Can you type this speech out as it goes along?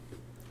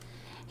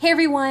Hey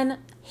everyone!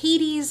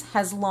 Hades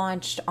has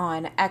launched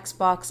on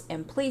Xbox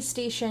and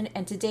PlayStation,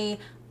 and today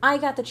I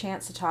got the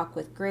chance to talk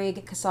with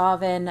Greg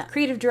Kasavin,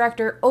 creative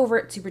director over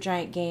at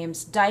Supergiant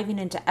Games, diving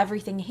into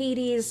everything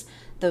Hades,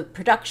 the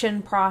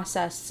production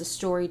process, the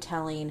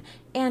storytelling,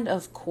 and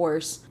of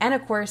course,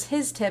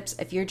 his tips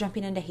if you're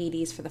jumping into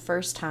Hades for the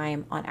first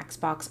time on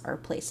Xbox or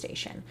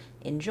PlayStation.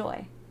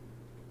 Enjoy.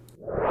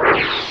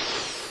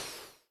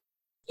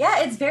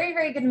 Yeah, it's very,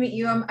 very good to meet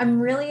you. I'm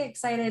really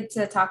excited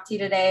to talk to you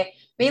today,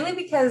 mainly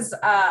because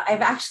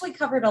I've actually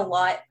covered a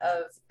lot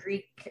of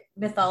Greek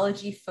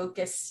mythology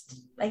focused,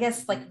 I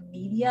guess, like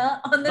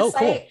media on the Oh,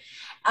 site. cool.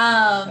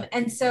 Yeah.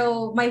 And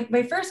so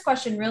my first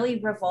question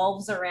really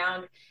revolves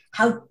around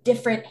how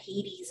different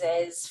Hades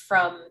is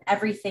from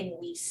everything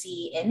we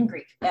see in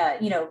Greek,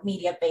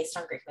 media based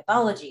on Greek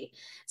mythology.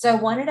 So I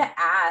wanted to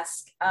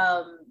ask,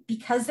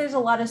 because there's a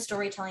lot of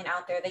storytelling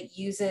out there that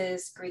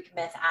uses Greek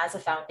myth as a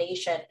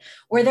foundation,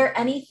 were there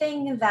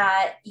anything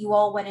that you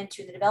all went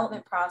into the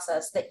development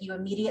process that you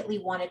immediately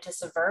wanted to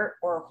subvert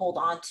or hold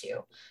on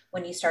to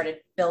when you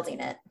started building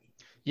it?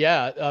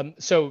 Yeah.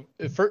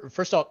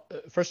 First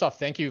off,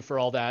 thank you for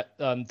all that.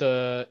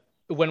 The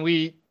When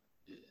we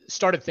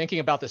started thinking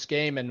about this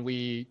game and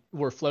we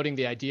were floating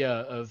the idea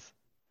of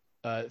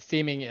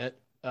theming it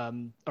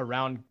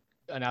around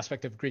an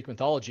aspect of Greek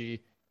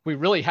mythology, we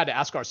really had to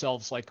ask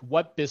ourselves, like,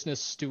 what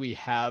business do we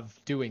have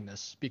doing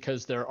this?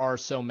 Because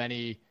there's so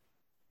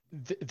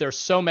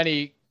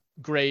many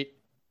great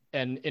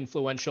and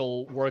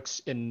influential works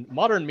in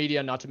modern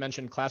media, not to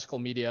mention classical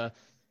media,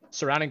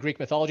 surrounding Greek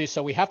mythology.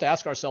 So we have to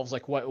ask ourselves,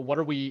 like, what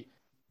are we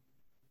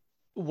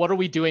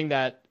doing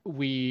that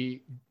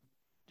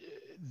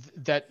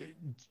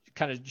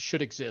kind of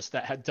should exist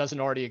that doesn't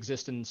already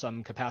exist in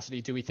some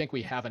capacity? Do we think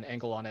we have an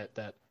angle on it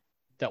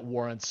that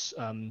warrants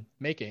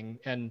making?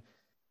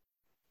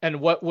 And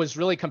what was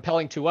really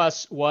compelling to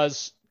us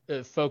was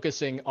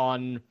focusing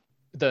on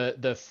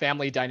the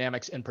family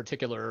dynamics in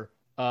particular,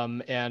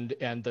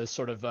 and the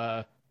sort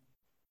of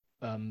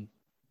um,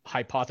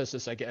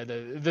 hypothesis, I guess,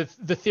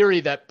 the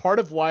theory that part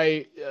of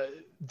why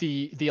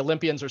the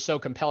Olympians are so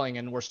compelling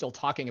and we're still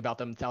talking about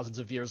them thousands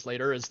of years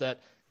later is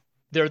that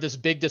they're this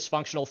big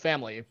dysfunctional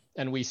family,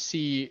 and we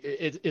see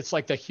it's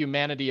like the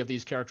humanity of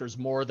these characters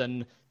more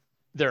than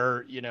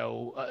their,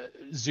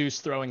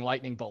 Zeus throwing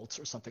lightning bolts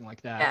or something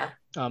like that.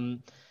 Yeah.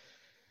 Um,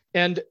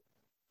 and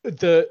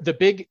the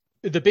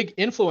big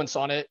influence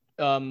on it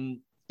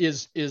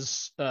is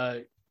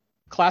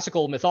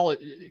classical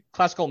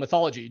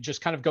mythology,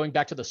 just kind of going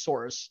back to the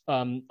source.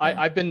 Yeah.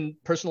 I've been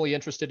personally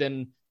interested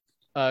in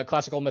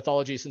classical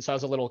mythology since I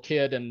was a little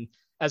kid, and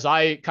as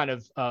I kind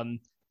of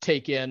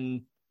take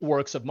in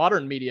works of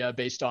modern media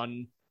based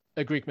on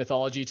a Greek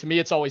mythology, to me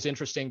it's always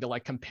interesting to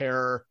like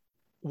compare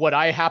what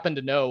I happen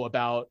to know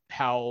about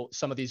how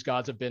some of these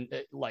gods have been,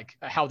 like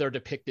how they're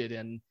depicted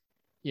in,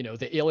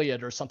 the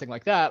Iliad or something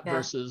like that, Yeah.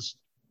 versus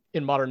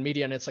in modern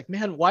media. And it's like,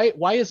 man,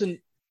 why isn't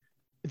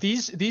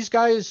these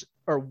guys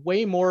are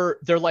way more,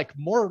 they're like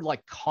more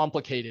like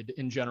complicated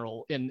in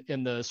general in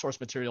the source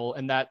material,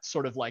 and that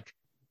sort of like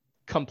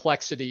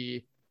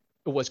complexity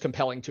was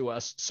compelling to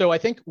us. So I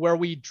think where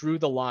we drew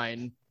the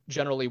line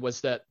generally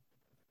was that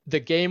the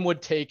game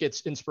would take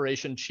its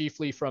inspiration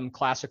chiefly from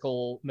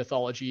classical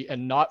mythology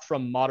and not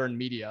from modern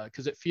media,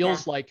 because Yeah.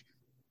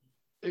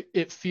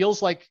 it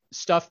feels like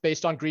stuff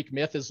based on Greek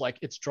myth is like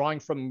it's drawing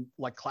from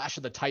like Clash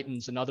of the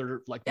Titans and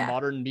other like Yeah.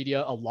 modern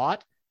media a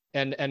lot.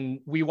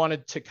 And we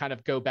wanted to kind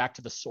of go back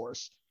to the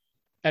source.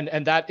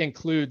 And that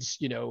includes,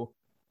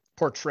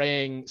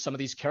 portraying some of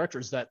these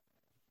characters that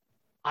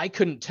I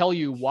couldn't tell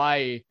you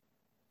why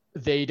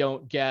they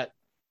don't get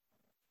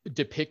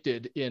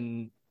depicted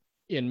in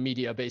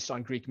media based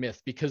on Greek myth,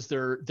 because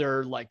they're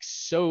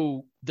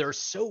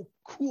so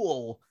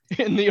cool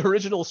in the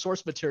original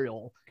source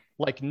material.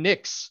 Like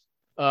Nyx,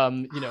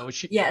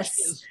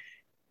 Yes.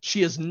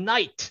 she is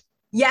night.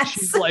 Yes.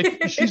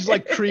 She's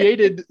like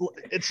created.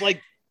 It's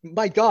like,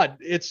 my God,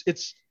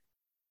 it's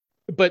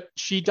but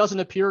she doesn't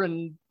appear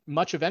in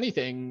much of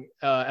anything,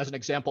 as an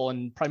example,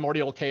 and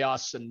Primordial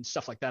Chaos and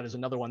stuff like that is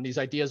another one. These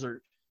ideas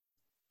are,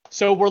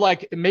 so we're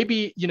like,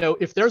 maybe,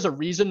 if there's a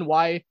reason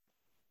why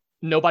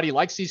nobody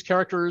likes these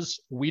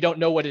characters, we don't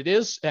know what it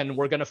is, and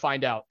we're going to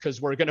find out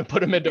because we're going to put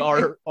them into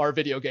our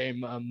video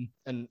game,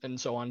 and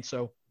so on.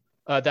 So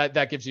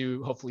that gives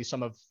you hopefully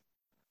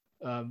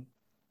um,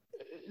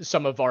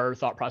 some of our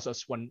thought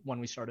process when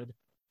we started.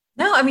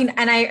 No, I mean,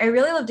 and I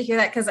really love to hear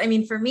that because I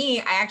mean, for me,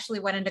 I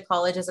actually went into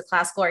college as a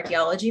classical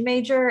archaeology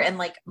major and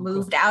like Oh, cool.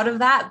 moved out of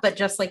that. But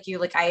just like you,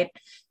 like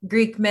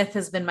Greek myth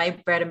has been my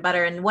bread and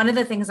butter. And one of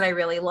the things that I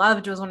really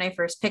loved was when I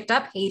first picked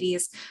up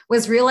Hades,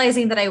 was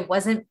realizing that I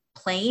wasn't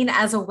playing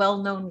as a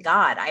well-known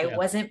god. I Yeah.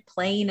 wasn't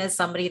playing as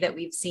somebody that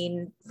we've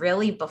seen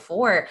really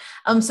before.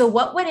 So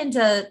what went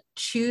into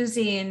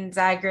choosing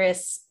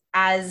Zagreus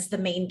as the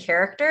main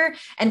character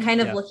and kind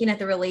of Yeah. looking at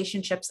the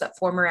relationships that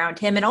form around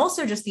him and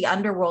also just the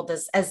underworld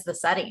as the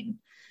setting?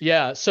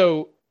 Yeah.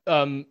 So,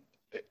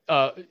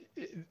 uh,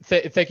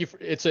 thank you for,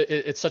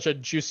 it's such a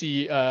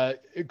juicy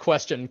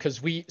question,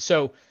 because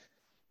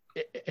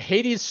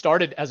Hades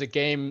started as a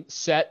game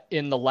set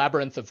in the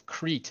labyrinth of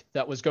Crete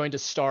that was going to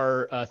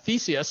star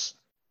Theseus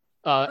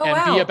Oh,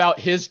 and be wow. about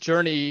his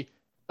journey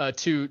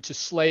to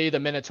slay the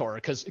Minotaur.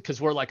 Because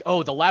we're like,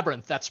 oh, the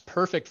labyrinth, that's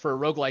perfect for a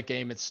roguelike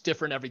game. It's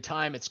different every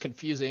time. It's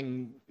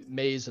confusing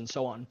maze and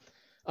so on.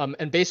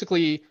 And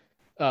basically,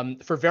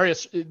 for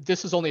various,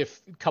 this is only a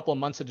couple of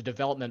months into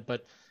development,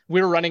 but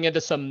we were running into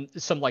some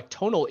like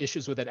tonal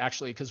issues with it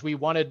actually, because we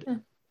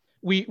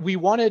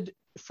wanted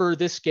for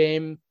this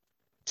game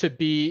to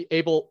be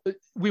able,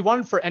 we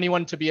wanted for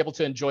anyone to be able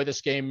to enjoy this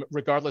game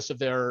regardless of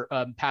their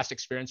past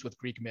experience with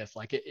Greek myth.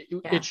 Like Yeah.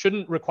 it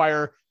shouldn't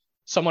require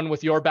someone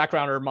with your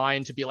background or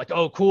mine to be like,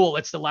 oh, cool,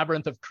 it's the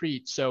labyrinth of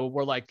Crete. So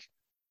we're like,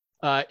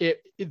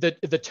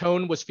 the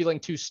tone was feeling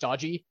too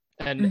stodgy,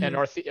 and Hmm.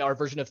 our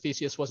version of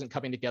Theseus wasn't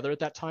coming together at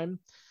that time.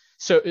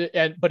 So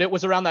but it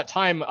was around that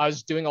time I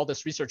was doing all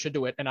this research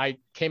into it, and I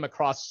came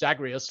across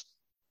Zagreus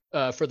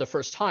for the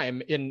first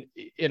time.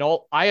 In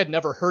all, I had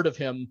never heard of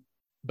him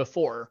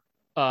before,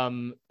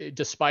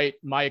 despite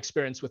my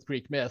experience with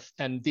Greek myth.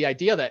 And the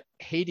idea that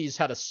Hades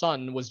had a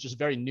son was just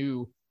very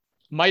new.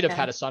 Might have Yeah.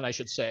 had a son, I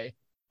should say.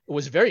 It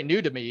was very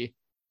new to me,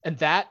 and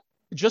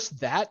just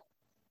that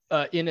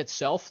in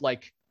itself,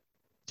 like,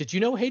 did you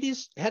know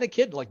Hades had a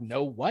kid? Like,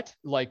 no, what?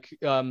 Like,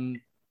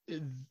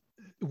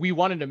 we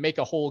wanted to make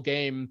a whole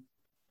game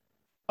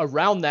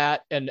around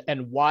that,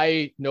 and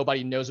why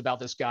nobody knows about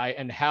this guy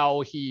and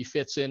how he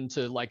fits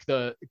into like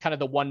the kind of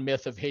the one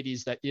myth of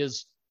Hades that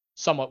is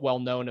somewhat well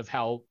known, of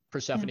how Yeah.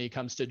 Persephone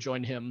comes to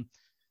join him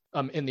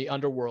in the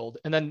underworld.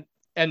 And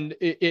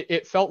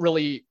it felt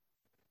really,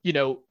 you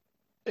know,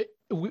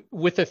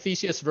 with the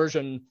Theseus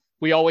version,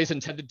 we always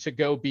intended to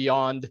go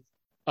beyond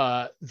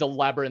the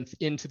labyrinth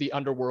into the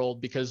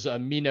underworld, because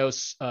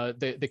Minos,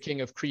 the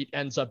king of Crete,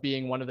 ends up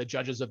being one of the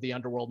judges of the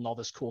underworld and all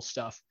this cool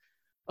stuff.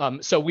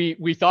 So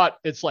we thought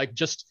it's like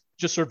just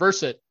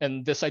reverse it,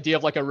 and this idea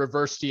of like a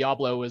reverse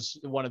Diablo is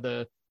one of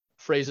the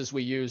phrases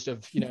we used,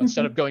 of, you know,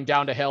 instead of going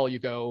down to hell, you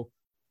go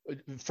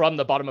from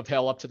the bottom of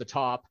hell up to the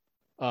top.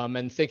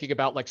 And thinking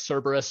about like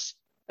Cerberus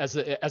as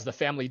the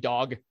family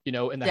dog, you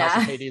know, in the House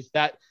of Yeah. Hades,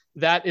 that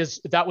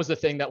was the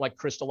thing that like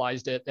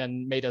crystallized it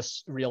and made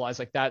us realize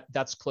like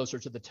that's closer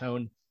to the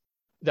tone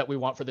that we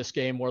want for this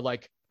game. Where,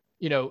 like,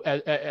 you know,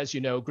 as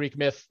you know, Greek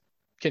myth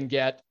can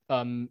get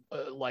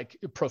like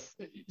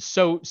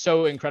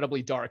so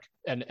incredibly dark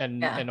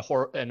Yeah.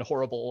 and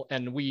horrible,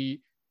 and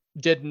we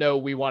did know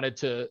we wanted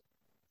to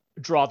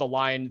draw the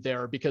line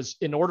there, because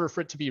in order for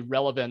it to be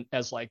relevant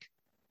as like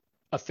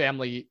a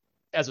family,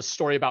 as a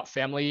story about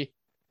family,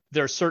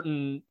 there are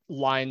certain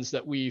lines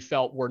that we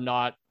felt were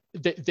not,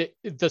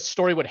 the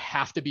story would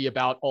have to be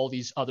about all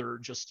these other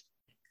just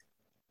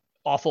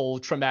awful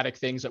traumatic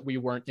things that we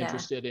weren't Yeah.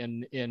 interested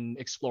in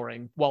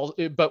exploring. Well,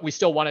 but we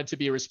still wanted to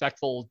be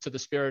respectful to the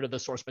spirit of the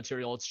source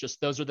material. It's just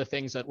those are the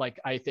things that, like,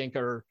 I think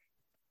are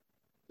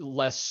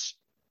less,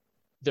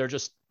 they're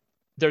just,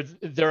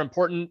 they're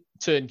important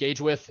to engage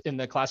with in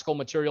the classical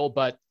material,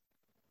 but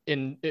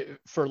in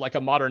for like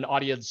a modern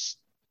audience,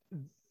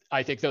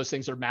 I think those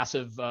things are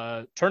massive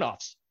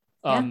turnoffs.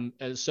 Yeah.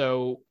 And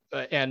so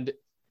and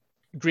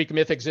Greek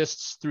myth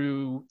exists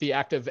through the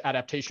act of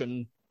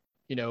adaptation.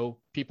 You know,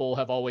 people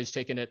have always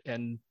taken it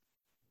and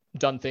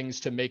done things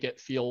to make it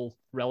feel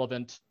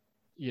relevant,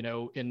 you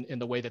know, in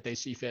the way that they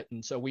see fit.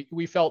 And so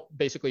we felt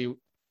basically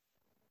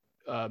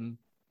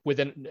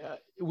within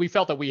we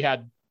felt that we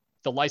had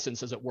the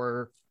license, as it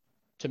were,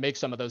 to make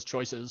some of those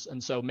choices.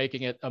 And so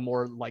making it a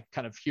more like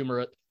kind of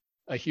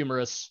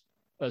humorous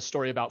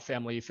story about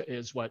family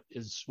is what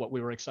we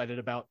were excited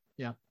about.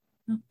 Yeah.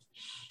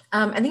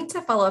 I think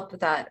to follow up with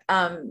that,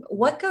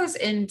 what goes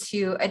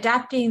into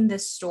adapting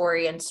this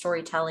story and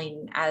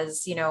storytelling,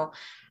 as you know,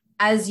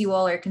 as you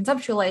all are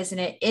conceptualizing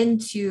it,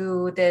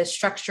 into the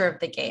structure of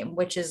the game,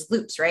 which is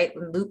loops, right?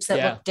 Loops that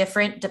Yeah. look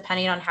different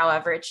depending on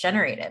however it's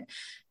generated.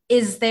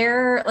 Is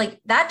there,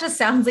 like, that just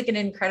sounds like an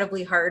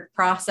incredibly hard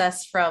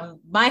process from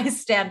my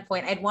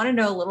standpoint. I'd want to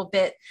know a little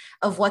bit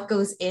of what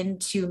goes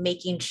into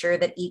making sure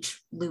that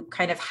each loop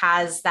kind of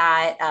has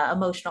that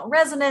emotional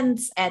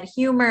resonance and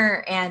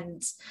humor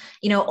and,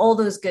 you know, all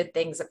those good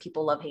things that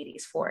people love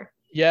Hades for.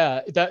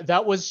 Yeah,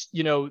 that was,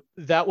 you know,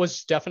 that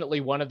was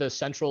definitely one of the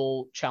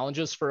central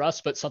challenges for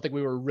us, but something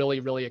we were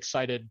really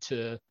excited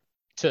to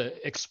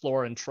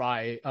explore and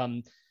try.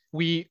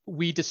 We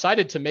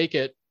decided to make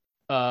it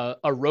a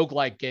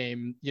roguelike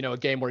game, you know, a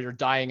game where you're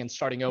dying and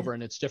starting Yeah. over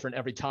and it's different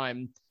every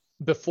time.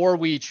 Before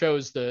we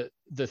chose the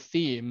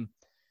theme,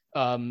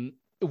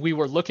 we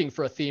were looking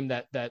for a theme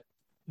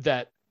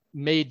that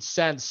made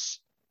sense.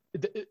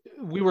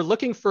 We were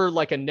looking for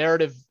like a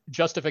narrative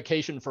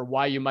justification for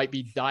why you might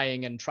be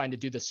dying and trying to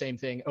do the same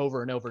thing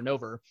over and over and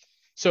over.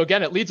 So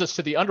again, it leads us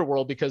to the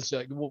underworld, because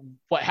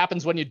what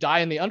happens when you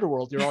die in the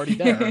underworld? You're already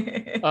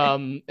there.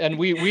 And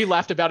we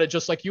laughed about it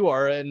just like you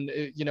are, and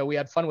you know, we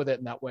had fun with it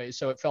in that way.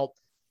 So it felt,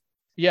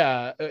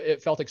 yeah,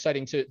 it felt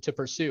exciting to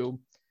pursue.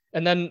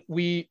 And then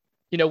we,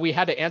 you know, we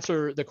had to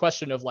answer the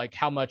question of like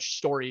how much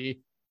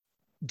story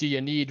do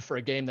you need for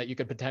a game that you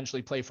could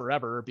potentially play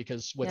forever?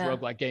 Because with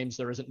roguelike games,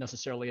 there isn't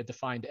necessarily a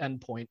defined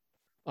endpoint.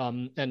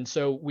 And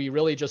so we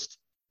really just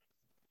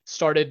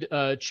started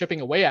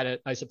chipping away at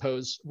it, I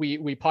suppose.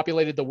 We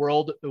populated the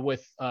world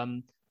with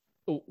a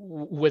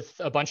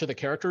bunch of the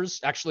characters.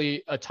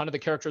 Actually, a ton of the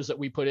characters that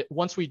we put it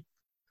once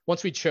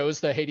we chose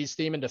the Hades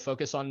theme and to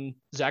focus on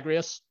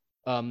Zagreus.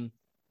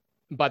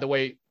 By the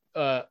way,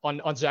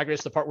 on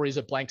Zagreus, the part where he's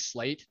a blank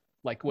slate,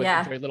 like with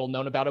very little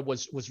known about it,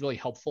 was really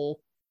helpful.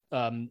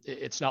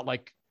 It's not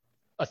like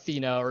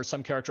Athena or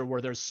some character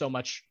where there's so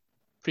much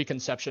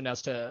preconception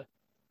as to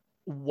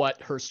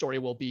what her story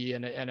will be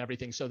and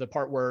everything. So the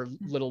part where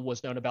little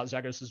was known about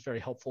Zagreus is very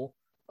helpful.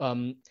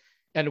 And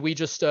we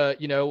just,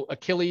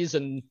 Achilles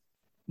and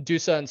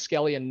Dusa and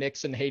Skelly and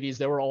Nyx and Hades,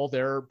 they were all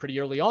there pretty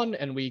early on,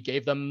 and we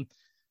gave them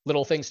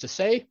little things to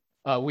say.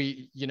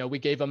 We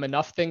gave them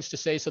enough things to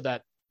say so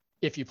that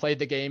if you played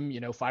the game,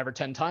 5 or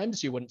 10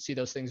 times, you wouldn't see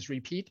those things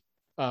repeat.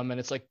 And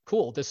it's like,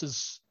 cool, this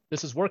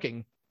is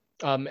working.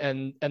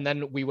 And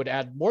then we would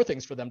add more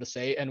things for them to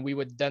say, and we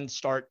would then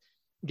start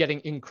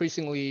getting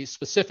increasingly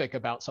specific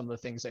about some of the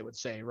things they would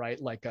say,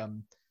 right? Like,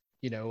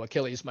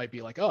 Achilles might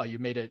be like, oh, you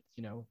made it,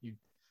 you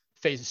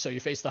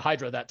faced the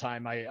Hydra that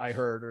time, I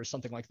heard, or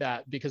something like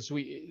that, because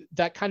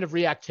that kind of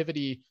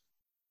reactivity,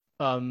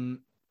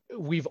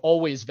 we've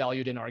always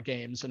valued in our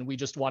games, and we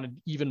just wanted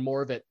even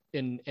more of it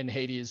in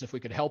Hades if we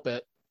could help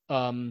it.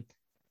 And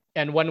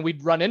when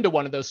we'd run into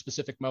one of those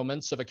specific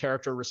moments of a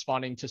character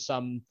responding to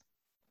some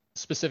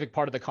specific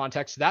part of the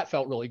context, that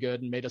felt really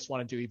good and made us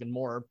want to do even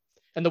more.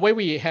 And the way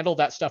we handle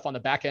that stuff on the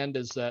back end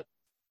is that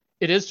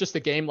it is just the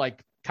game,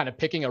 like kind of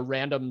picking a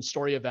random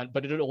story event,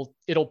 but it'll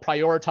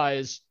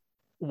prioritize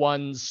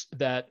ones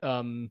that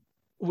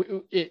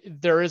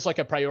there is like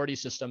a priority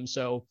system.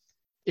 So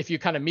if you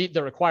kind of meet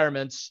the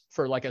requirements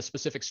for like a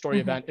specific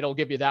story event, it'll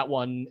give you that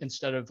one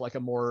instead of like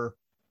a more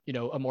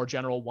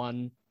general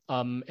one.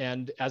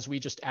 And as we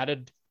just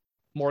added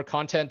more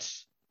content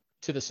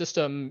to the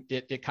system,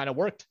 it kind of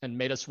worked and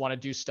made us want to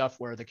do stuff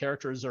where the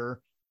characters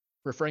are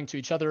referring to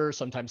each other,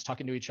 sometimes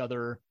talking to each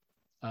other,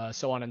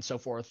 so on and so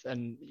forth.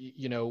 And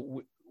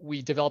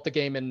we developed the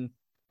game in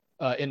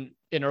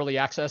early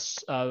access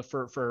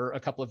for a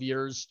couple of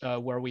years,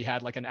 where we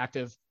had like an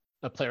active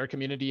player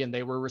community, and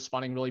they were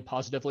responding really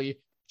positively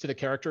to the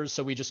characters.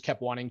 So we just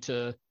kept wanting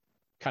to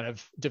kind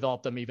of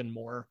develop them even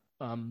more,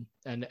 and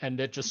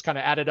it just kind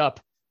of added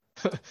up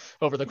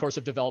over the course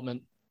of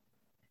development.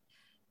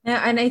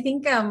 Yeah, and I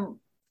think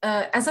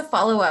as a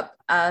follow-up,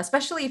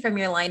 especially from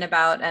your line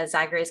about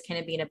Zagreus kind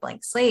of being a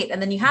blank slate, and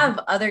then you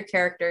have other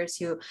characters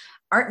who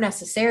aren't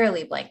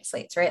necessarily blank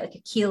slates, right? Like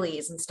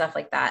Achilles and stuff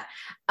like that.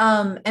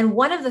 And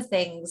one of the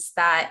things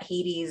that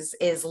Hades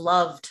is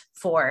loved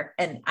for,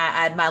 and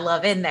I add my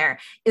love in there,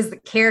 is the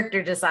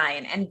character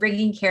design and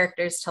bringing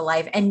characters to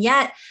life. And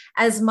yet,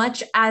 as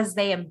much as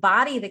they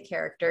embody the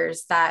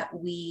characters that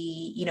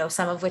we,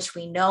 some of which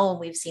we know and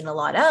we've seen a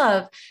lot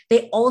of,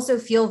 they also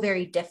feel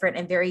very different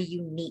and very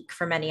unique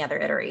from any other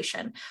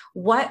iteration.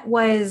 What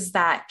was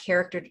that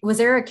character? Was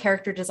there a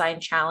character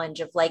design challenge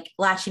of like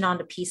latching on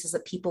to pieces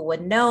that people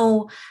would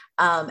know,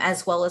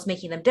 as well as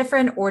making them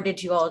different? Or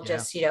did you all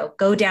just,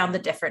 go down the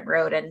different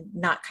road and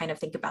not kind of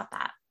think about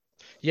that?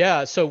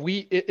 Yeah, so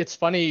it's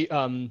funny.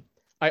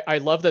 I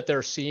love that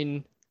they're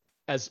seen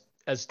as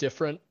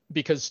different,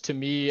 because to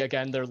me,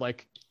 again,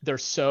 they're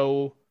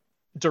so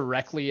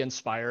directly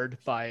inspired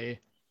by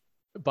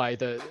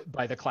the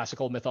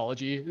classical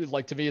mythology.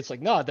 Like, to me, it's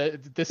like, no,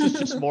 this is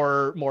just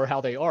more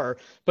how they are.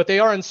 But they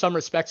are in some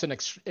respects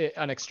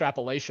an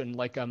extrapolation.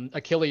 Like,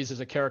 Achilles is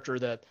a character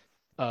that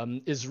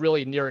is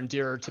really near and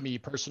dear to me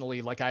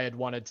personally. Like,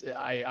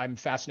 I'm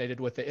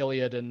fascinated with the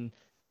Iliad, and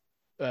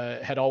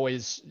had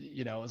always,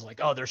 was like,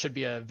 oh, there should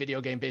be a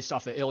video game based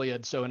off the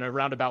Iliad. So in a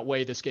roundabout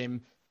way, this game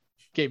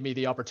gave me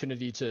the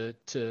opportunity to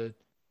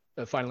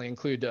finally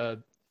include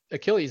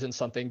Achilles in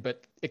something.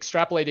 But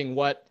extrapolating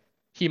what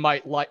he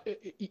might like,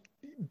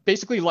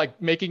 basically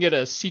like making it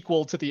a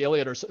sequel to the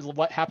Iliad, or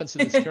what happens to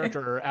this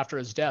character after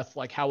his death.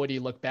 Like, how would he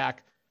look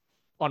back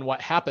on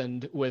what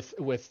happened with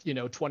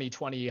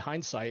 2020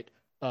 hindsight,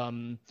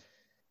 things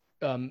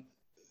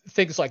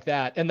like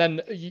that. And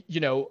then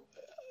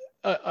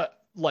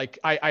like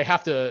I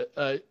have to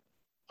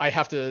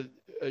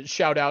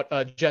shout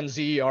out Gen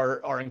Z,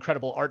 our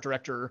incredible art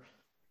director,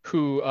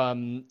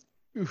 who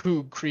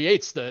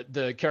creates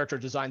the character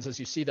designs as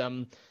you see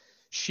them.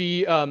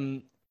 She,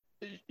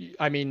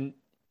 I mean,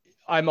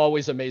 I'm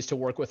always amazed to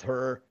work with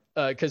her,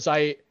 because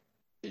I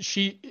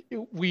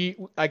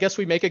guess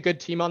we make a good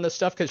team on this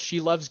stuff, because she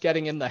loves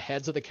getting in the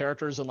heads of the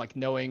characters and like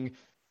knowing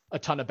a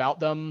ton about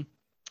them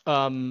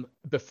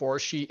before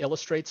she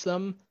illustrates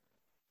them.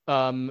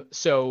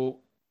 So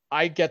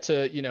I get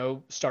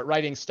to, start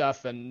writing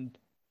stuff and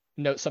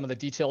note some of the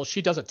details.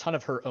 She does a ton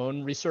of her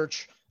own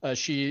research.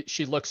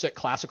 She looks at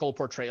classical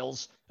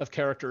portrayals of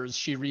characters.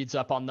 She reads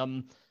up on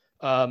them.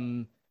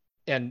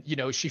 And,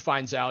 she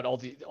finds out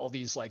all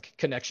these like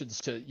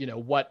connections to,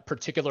 what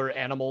particular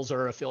animals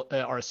are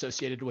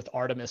associated with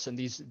Artemis, and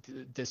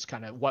this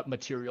kind of what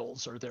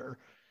materials are there.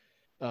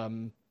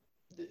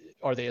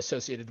 are they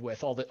associated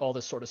with, all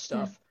this sort of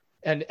stuff.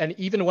 And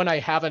even when I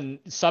have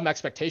some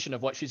expectation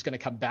of what she's going to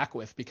come back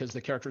with, because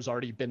the character's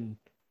already been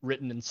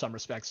written in some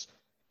respects,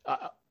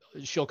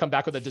 she'll come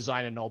back with a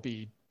design and I'll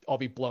be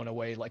blown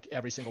away like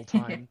every single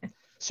time.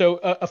 So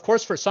of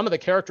course, for some of the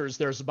characters,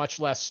 there's much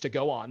less to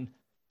go on.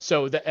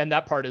 So and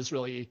that part is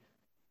really,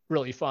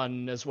 really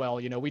fun as well.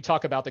 We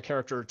talk about the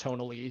character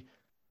tonally.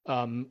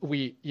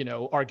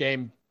 Our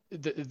game,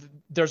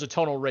 there's a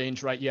tonal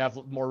range, right? You have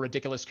more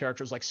ridiculous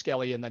characters like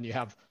Skelly, and then you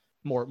have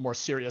more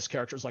serious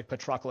characters like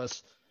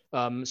Patroclus.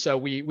 So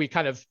we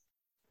kind of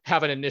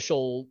have an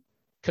initial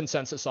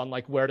consensus on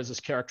like, where does this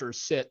character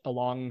sit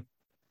along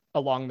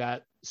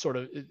that sort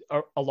of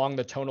along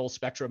the tonal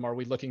spectrum? Are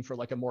we looking for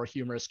like a more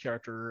humorous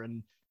character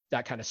and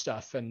that kind of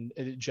stuff? And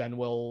Jen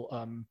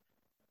will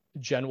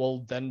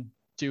then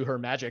do her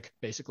magic,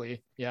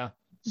 basically. Yeah.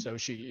 So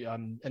she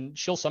and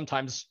she'll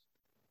sometimes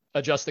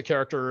adjust the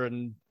character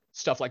and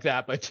stuff like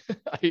that, but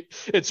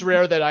it's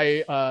rare that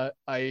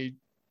I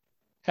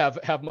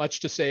have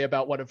much to say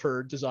about one of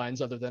her designs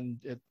other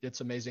than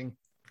it's amazing.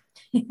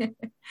 And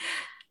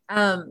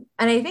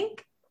I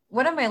think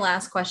one of my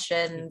last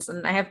questions,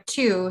 and I have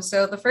two.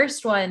 So the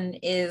first one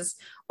is,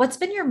 what's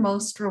been your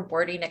most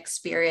rewarding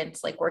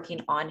experience like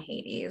working on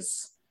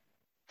Hades?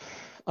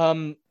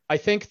 I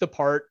think the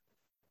part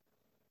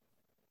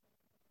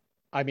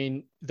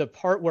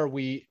where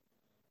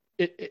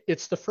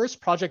it's the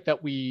first project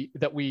that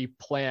we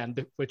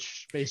planned,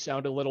 which may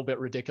sound a little bit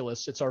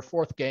ridiculous. It's our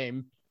fourth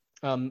game.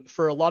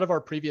 For a lot of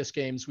our previous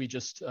games, we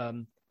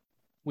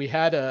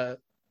had a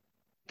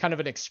kind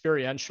of an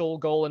experiential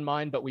goal in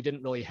mind, but we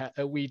didn't really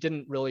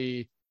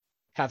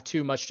have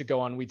too much to go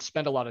on. We'd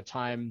spend a lot of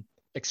time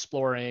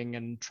exploring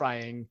and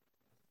trying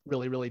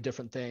really, really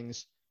different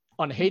things.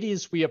 On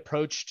Hades, we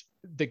approached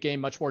the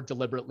game much more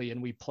deliberately,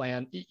 and we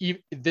planned.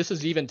 This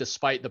is even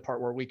despite the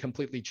part where we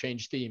completely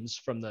changed themes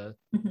from the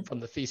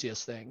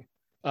Theseus thing.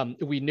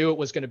 We knew it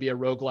was going to be a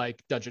roguelike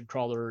dungeon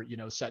crawler,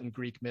 set in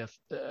Greek myth,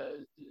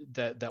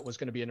 that was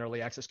going to be an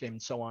early access game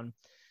and so on.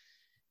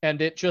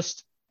 And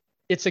it's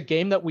a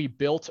game that we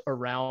built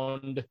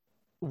around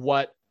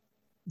what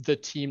the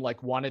team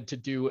like wanted to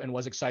do and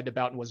was excited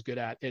about and was good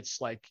at. It's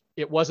like,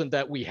 it wasn't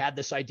that we had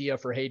this idea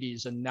for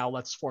Hades and now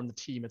let's form the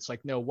team. It's like,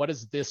 no, what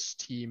does this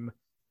team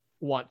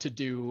want to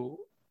do?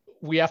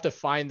 We have to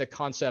find the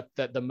concept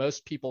that the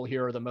most people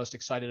here are the most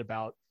excited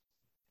about.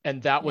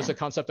 And that was a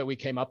concept that we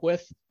came up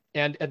with.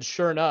 And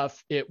sure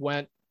enough,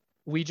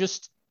 we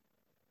just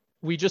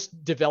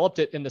developed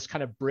it in this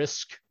kind of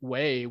brisk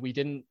way. We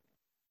didn't,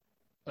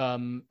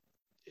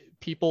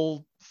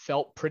 people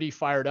felt pretty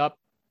fired up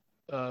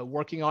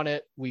working on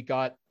it. We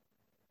got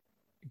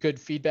good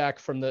feedback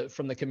from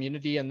the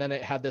community, and then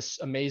it had this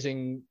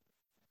amazing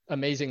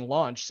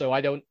launch. So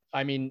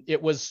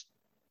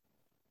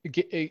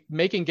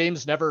making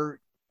games never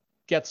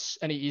gets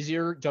any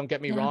easier. Don't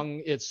get me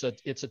wrong. It's a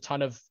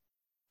ton of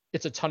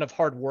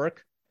hard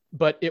work,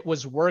 but it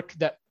was work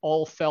that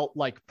all felt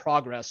like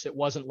progress. It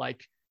wasn't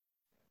like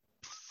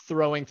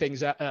throwing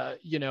things at,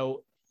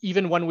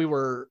 even when we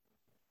were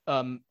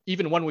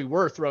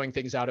throwing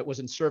things out, it was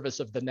in service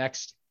of the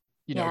next,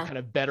 kind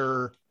of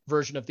better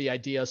version of the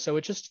idea. So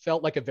it just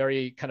felt like a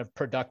very kind of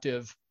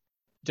productive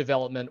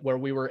development where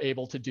we were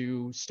able to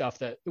do stuff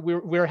that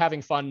we're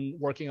having fun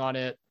working on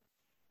it.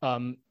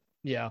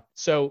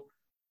 So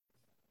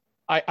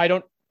I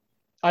don't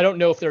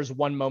know if there's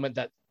one moment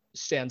that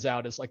stands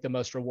out as like the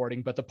most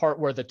rewarding, but the part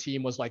where the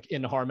team was like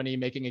in harmony,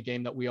 making a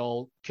game that we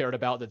all cared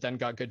about, that then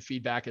got good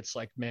feedback. It's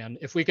like, man,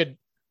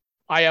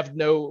 I have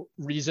no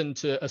reason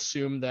to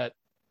assume that,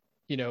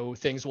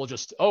 things will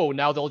just,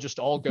 now they'll just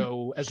all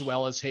go as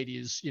well as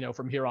Hades,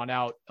 from here on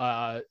out.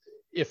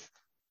 If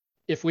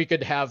we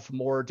could have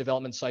more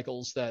development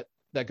cycles that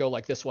go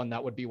like this one,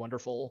 that would be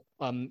wonderful.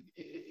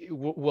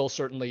 We'll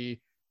certainly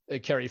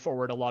carry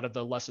forward a lot of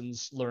the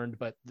lessons learned,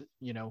 but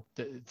the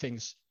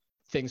things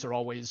are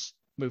always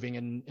moving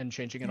and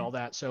changing and all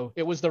that. So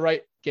it was the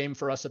right game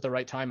for us at the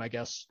right time, I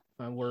guess.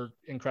 We're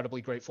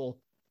incredibly grateful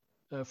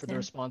for the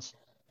response.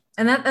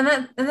 And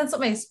that's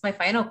what my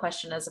final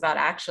question is about.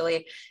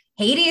 Actually,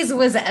 Hades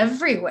was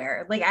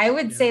everywhere. Like, I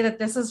would say that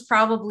this is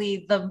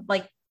probably the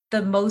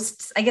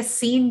most, I guess,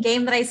 seen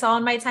game that I saw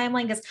on my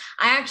timeline, because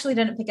I actually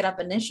didn't pick it up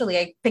initially.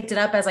 I picked it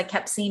up as I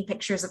kept seeing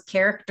pictures of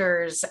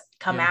characters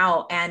come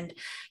out, and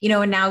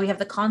and now we have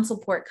the console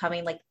port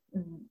coming. Like,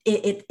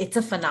 it's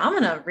a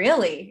phenomena,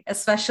 really,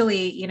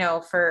 especially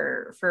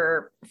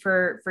for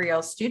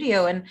your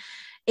studio. And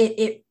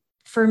it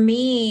for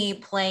me,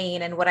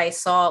 playing and what I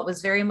saw, it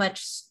was very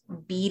much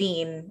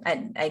beating,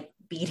 I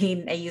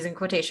using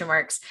quotation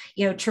marks,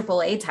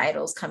 AAA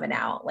titles coming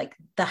out. Like,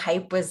 the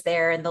hype was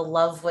there and the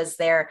love was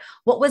there.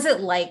 What was it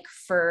like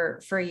for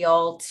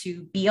y'all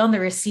to be on the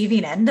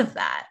receiving end of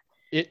that?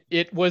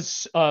 It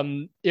was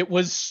I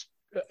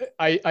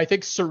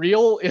think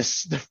surreal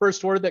is the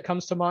first word that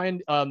comes to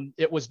mind.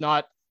 It was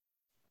not,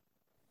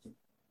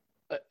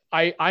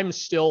 I'm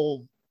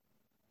still,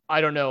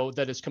 I don't know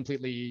that it's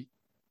completely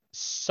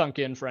sunk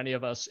in for any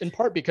of us, in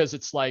part because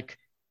it's like,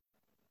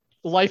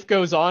 life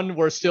goes on.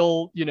 We're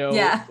still,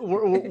 Yeah.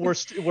 we're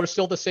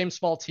still the same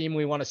small team.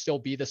 We want to still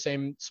be the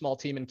same small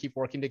team and keep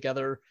working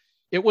together.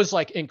 It was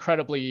like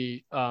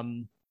incredibly,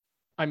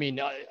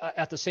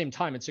 at the same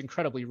time, it's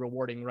incredibly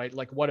rewarding, right?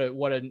 Like what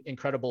an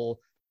incredible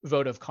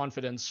vote of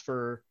confidence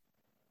for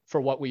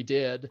what we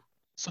did.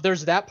 So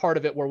there's that part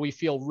of it where we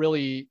feel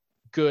really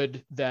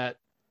good that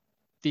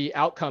the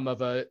outcome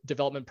of a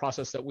development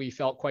process that we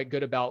felt quite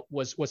good about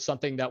was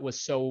something that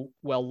was so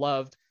well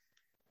loved.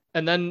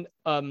 And then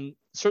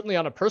certainly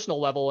on a personal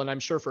level, and I'm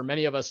sure for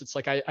many of us, it's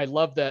like I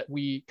love that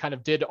we kind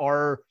of did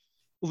our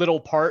little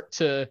part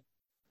to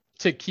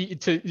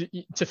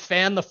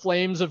fan the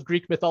flames of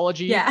Greek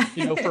mythology, Yeah.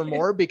 For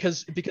more,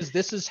 because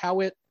this is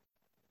how it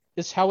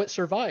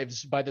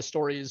survives, by the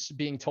stories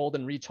being told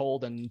and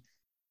retold. And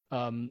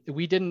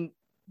we didn't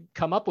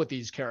come up with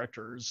these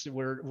characters.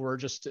 We're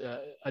just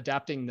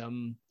adapting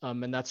them,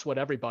 and that's what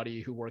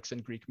everybody who works in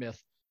Greek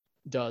myth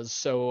does.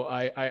 So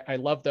I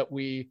love that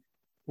we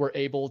were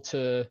able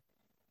to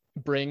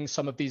bring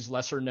some of these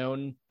lesser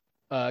known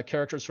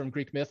characters from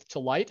Greek myth to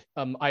light.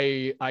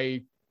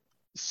 I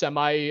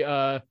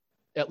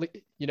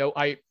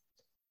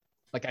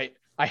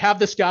have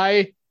this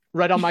guy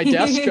right on my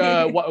desk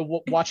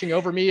watching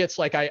over me. It's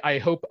like I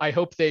hope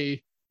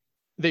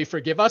they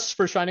forgive us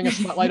for shining a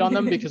spotlight on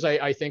them, because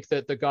I think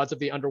that the gods of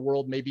the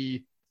underworld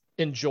maybe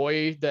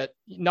enjoy that.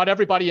 Not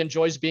everybody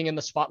enjoys being in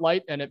the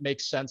spotlight, and it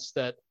makes sense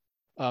that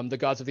the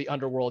gods of the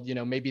underworld,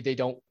 maybe they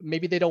don't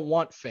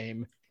want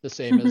fame the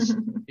same as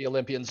the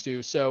Olympians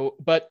do. So,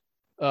 but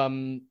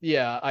I'm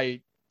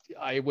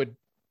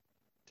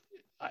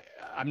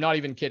not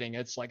even kidding.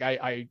 It's like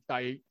I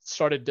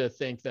started to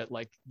think that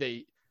like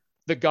the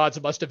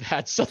gods must have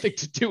had something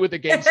to do with the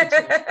game's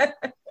success.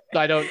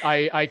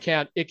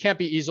 It can't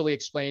be easily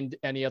explained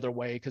any other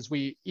way, because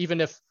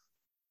even if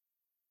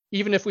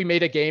we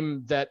made a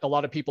game that a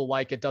lot of people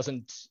like, it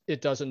doesn't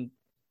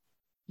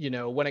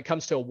when it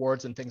comes to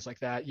awards and things like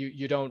that,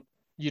 you don't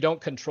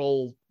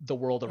control the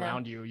world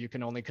around you. You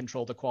can only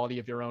control the quality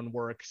of your own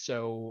work.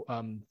 So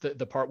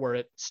the part where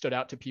it stood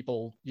out to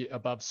people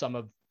above some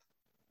of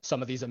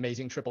these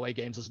amazing AAA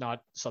games is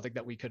not something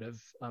that we could have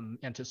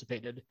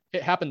anticipated.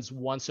 It happens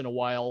once in a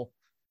while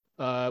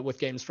with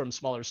games from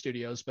smaller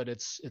studios, but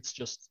it's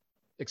just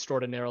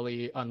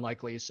extraordinarily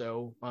unlikely.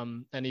 So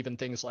and even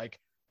things like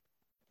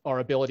our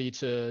ability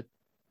to,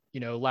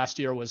 last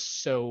year was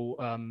so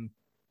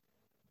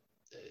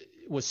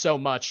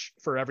much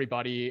for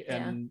everybody,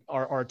 and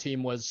our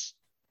team was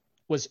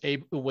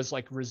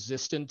like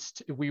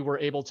resistant. We were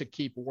able to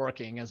keep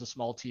working as a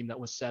small team that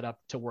was set up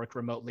to work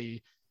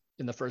remotely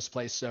in the first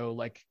place. So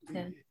like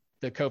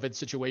the COVID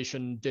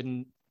situation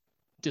didn't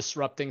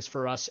disrupt things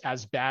for us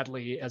as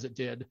badly as it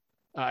did,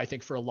 I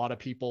think, for a lot of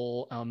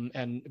people.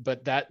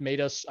 But that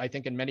made us, I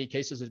think in many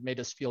cases, it made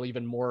us feel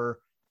even more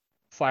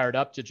fired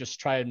up to just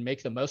try and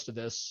make the most of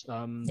this.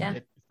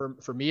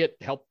 For me, it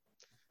helped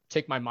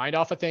take my mind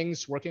off of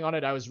things working on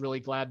it. I was really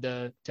glad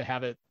to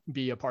have it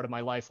be a part of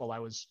my life while I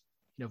was,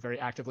 very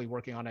actively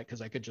working on it,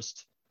 because I could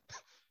just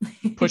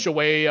push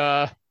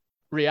away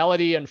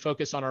reality and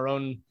focus on our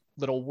own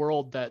little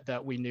world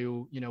that we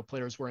knew,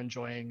 players were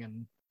enjoying,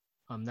 and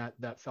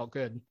that felt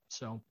good.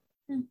 So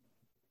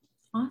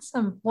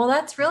awesome. Well,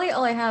 that's really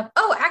all I have.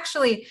 Oh,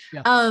 actually,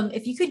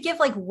 if you could give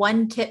like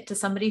one tip to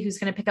somebody who's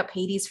going to pick up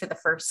Hades for the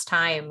first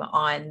time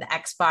on the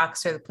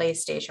Xbox or the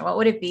PlayStation, what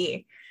would it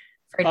be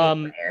for a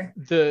new player?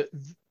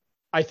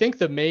 I think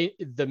the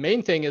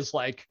main thing is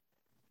like,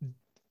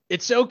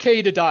 it's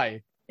okay to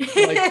die.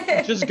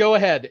 Like, just go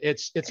ahead.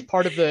 It's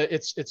part of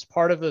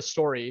the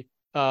story,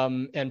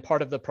 and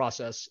part of the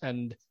process.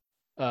 And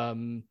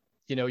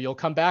you'll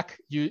come back,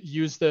 you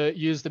use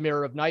the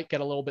Mirror of Night,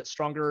 get a little bit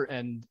stronger,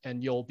 and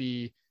you'll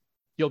be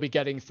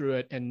getting through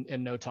it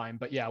in no time.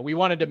 But yeah, we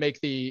wanted to make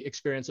the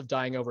experience of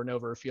dying over and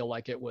over feel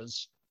like it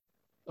was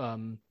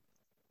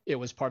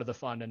part of the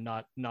fun, and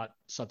not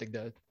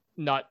something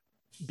not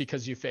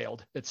because you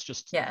failed. It's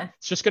just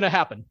going to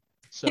happen.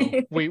 So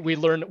we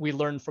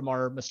learn from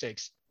our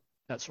mistakes,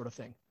 that sort of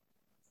thing.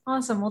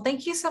 Awesome. Well,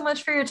 thank you so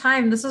much for your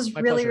time. This was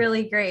really,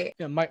 really great.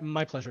 Yeah,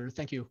 my pleasure.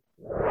 Thank you.